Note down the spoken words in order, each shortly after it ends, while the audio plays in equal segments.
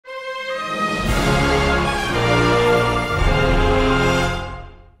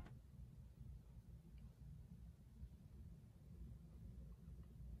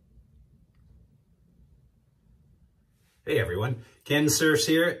Hey everyone, Kensurfs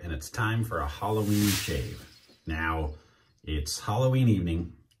here, and it's time for a Halloween shave. Now, it's Halloween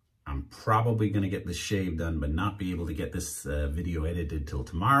evening. I'm probably going to get this shave done, but not be able to get this video edited till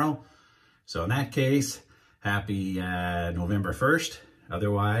tomorrow. So in that case, happy November 1st.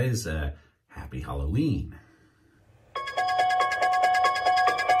 Otherwise, happy Halloween.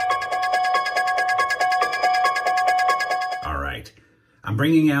 All right. I'm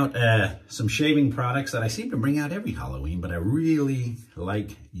bringing out some shaving products that I seem to bring out every Halloween, but I really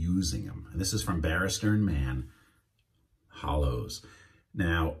like using them. And this is from Barrister and Mann, Hallows.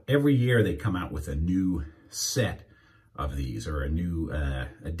 Now, every year they come out with a new set of these, or a new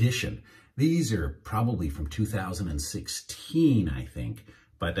edition. These are probably from 2016, I think,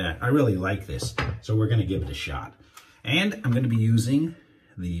 but I really like this, so we're going to give it a shot. And I'm going to be using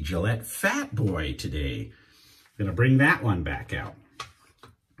the Gillette Fatboy today. I'm going to bring that one back out.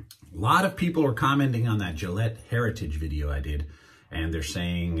 A lot of people are commenting on that Gillette Heritage video I did, and they're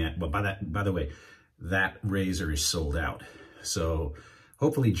saying, well, by the way, that razor is sold out. So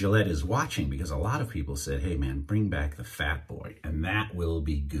hopefully Gillette is watching, because a lot of people said, hey man, bring back the Fatboy, and that will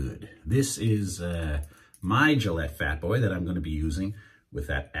be good. This is my Gillette Fatboy that I'm going to be using with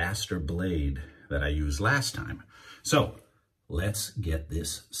that Astra blade that I used last time. So let's get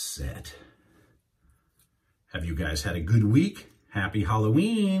this set. Have you guys had a good week? Happy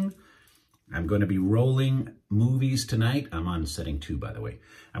Halloween. I'm going to be rolling movies tonight. I'm on setting 2, by the way.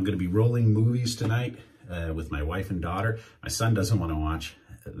 I'm going to be rolling movies tonight with my wife and daughter. My son doesn't want to watch.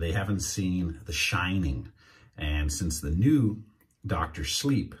 They haven't seen The Shining. And since the new Dr.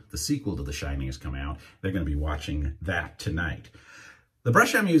 Sleep, the sequel to The Shining, has come out, they're going to be watching that tonight. The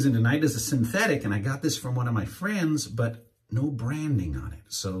brush I'm using tonight is a synthetic, and I got this from one of my friends, but no branding on it.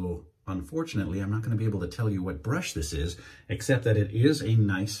 So unfortunately, I'm not going to be able to tell you what brush this is, except that it is a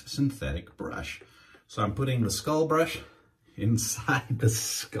nice synthetic brush. So I'm putting the skull brush inside the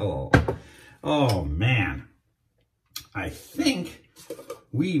skull. Oh man, I think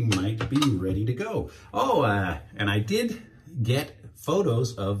we might be ready to go. Oh, and I did get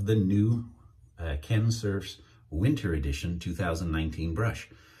photos of the new Kensurfs Winter Edition 2019 brush.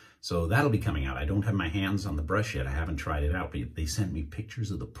 So that'll be coming out. I don't have my hands on the brush yet. I haven't tried it out, but they sent me pictures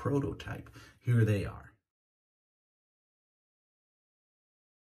of the prototype. Here they are.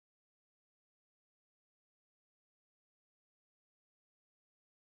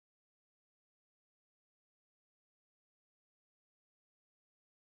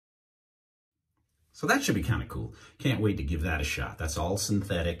 So that should be kind of cool. Can't wait to give that a shot. That's all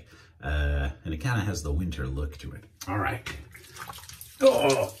synthetic, and it kind of has the winter look to it. All right.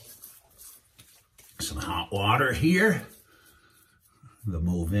 Oh! Some hot water here. The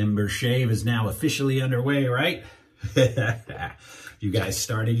Movember shave is now officially underway, right? You guys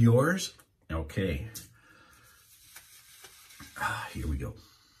started yours? Okay. Here we go.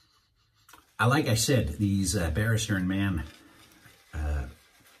 Like I said, these Barrister and Mann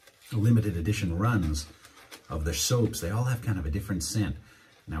limited edition runs of their soaps, they all have kind of a different scent.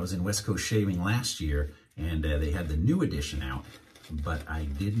 And I was in West Coast Shaving last year, and they had the new edition out, but I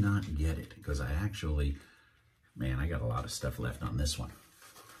did not get it because I actually, man, I got a lot of stuff left on this one.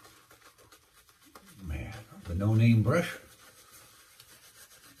 Man, the no-name brush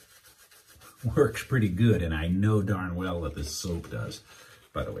works pretty good, and I know darn well that this soap does.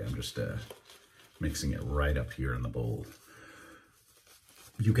 By the way, I'm just mixing it right up here in the bowl.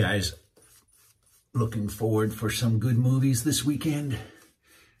 You guys looking forward for some good movies this weekend?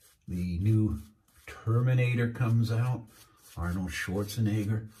 The new Terminator comes out. Arnold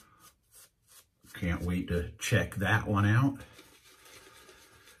Schwarzenegger. Can't wait to check that one out.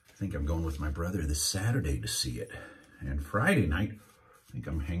 I think I'm going with my brother this Saturday to see it. And Friday night, I think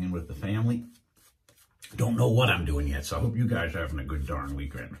I'm hanging with the family. Don't know what I'm doing yet, so I hope you guys are having a good darn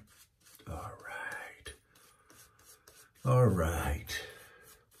weekend. All right. All right.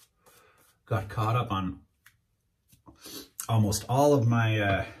 Got caught up on almost all of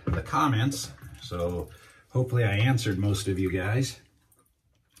my the comments, so hopefully I answered most of you guys.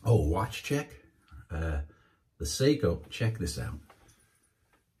 Oh, watch check. The Seiko, check this out.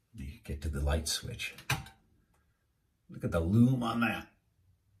 You get to the light switch. Look at the lume on that.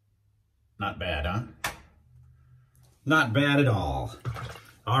 Not bad, huh? Not bad at all.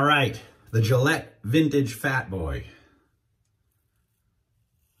 All right, the Gillette Vintage Fatboy.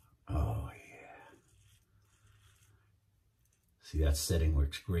 Oh, yeah. See, that setting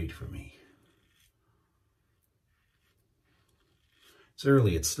works great for me. It's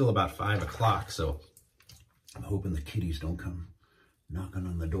early. It's still about 5 o'clock, so I'm hoping the kitties don't come knocking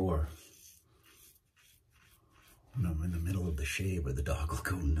on the door when I'm in the middle of the shave, or the dog will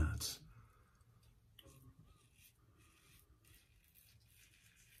go nuts.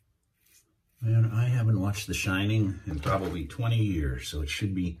 And I haven't watched The Shining in probably 20 years, so it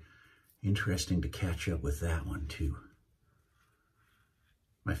should be interesting to catch up with that one too.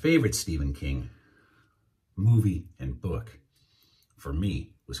 My favorite Stephen King movie and book for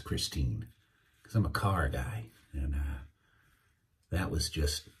me was Christine, because I'm a car guy, and that was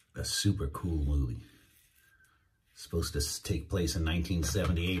just a super cool movie. It's supposed to take place in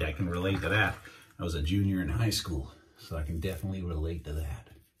 1978. I can relate to that. I was a junior in high school, so I can definitely relate to that.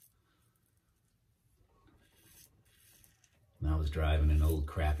 And I was driving an old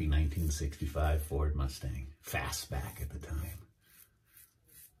crappy 1965 Ford Mustang, fastback at the time.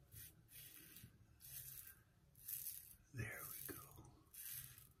 There we go.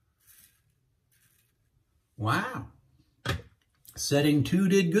 Wow. Setting 2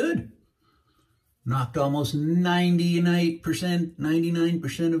 did good. Knocked almost 98%,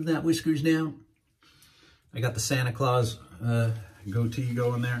 99% of that whiskers down. I got the Santa Claus goatee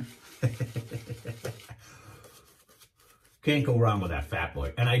going there. Can't go wrong with that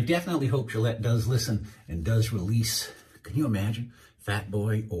Fatboy. And I definitely hope Gillette does listen and does release, can you imagine,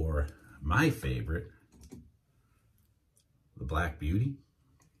 Fatboy or my favorite, the Black Beauty?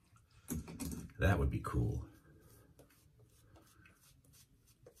 That would be cool.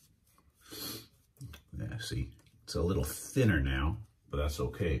 Yeah, see, it's a little thinner now, but that's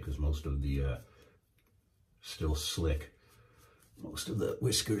okay because most of the, still slick. Most of the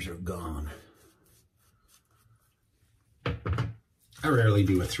whiskers are gone. I rarely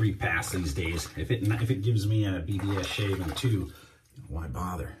do a 3-pass these days. If it gives me a BBS shave in 2, why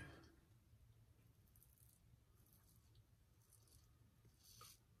bother?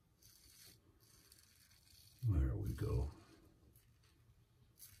 There we go.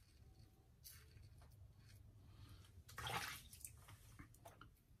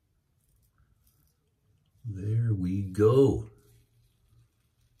 There we go.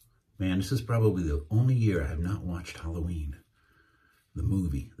 Man, this is probably the only year I have not watched Halloween. The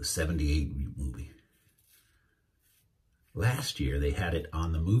movie, the 78 movie. Last year, they had it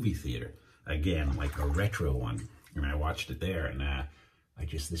on the movie theater. Again, like a retro one. And I watched it there. And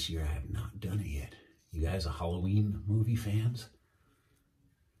this year, I have not done it yet. You guys are Halloween movie fans?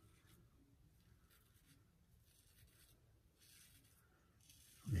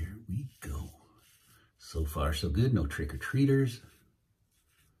 There we go. So far, so good. No trick-or-treaters.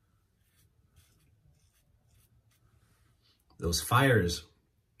 Those fires,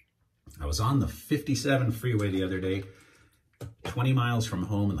 I was on the 57 freeway the other day, 20 miles from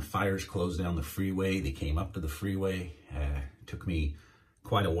home, and the fires closed down the freeway. They came up to the freeway. It took me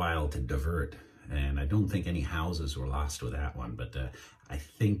quite a while to divert, and I don't think any houses were lost with that one, but I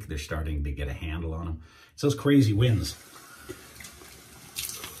think they're starting to get a handle on them. It's those crazy winds,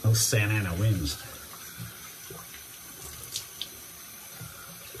 those Santa Ana winds.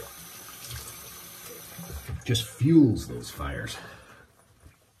 Just fuels those fires.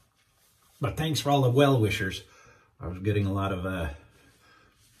 But thanks for all the well-wishers. I was getting a lot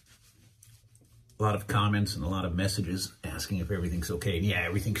of comments and a lot of messages asking if everything's okay. And yeah,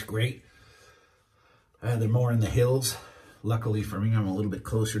 everything's great. They're more in the hills. Luckily for me, I'm a little bit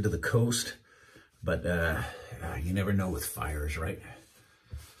closer to the coast. But you never know with fires, right?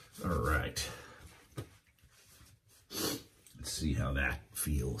 All right. Let's see how that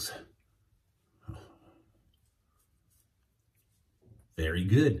feels. Very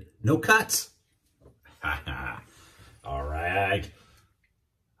good. No cuts. All right.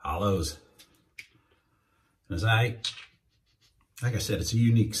 Hallows. Like I said, it's a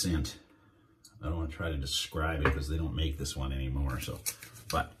unique scent. I don't want to try to describe it because they don't make this one anymore. So,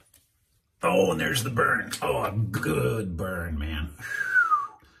 but, oh, and there's the burn. Oh, a good burn, man.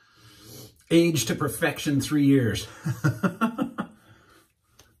 Aged to perfection, 3 years.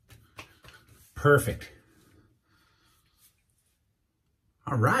 Perfect.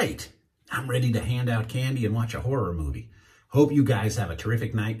 All right, I'm ready to hand out candy and watch a horror movie. Hope you guys have a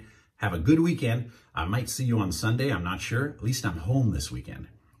terrific night. Have a good weekend. I might see you on Sunday. I'm not sure. At least I'm home this weekend.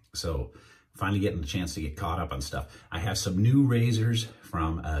 So finally getting the chance to get caught up on stuff. I have some new razors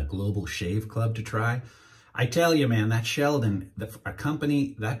from Global Shave Club to try. I tell you, man, that Sheldon,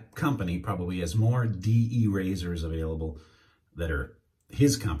 that company probably has more DE razors available that are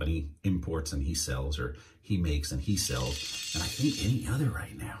his company imports and he sells, or he makes and he sells, and I think any other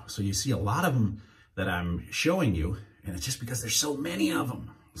right now. So you see a lot of them that I'm showing you, and it's just because there's so many of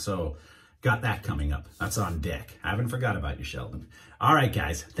them. So got that coming up. That's on deck. I haven't forgot about you, Sheldon. All right,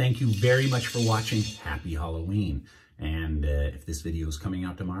 guys. Thank you very much for watching. Happy Halloween. And if this video is coming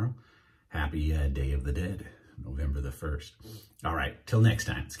out tomorrow, happy Day of the Dead, November the 1st. All right. Till next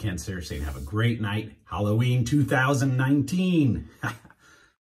time, it's Kensurfs saying have a great night. Halloween 2019.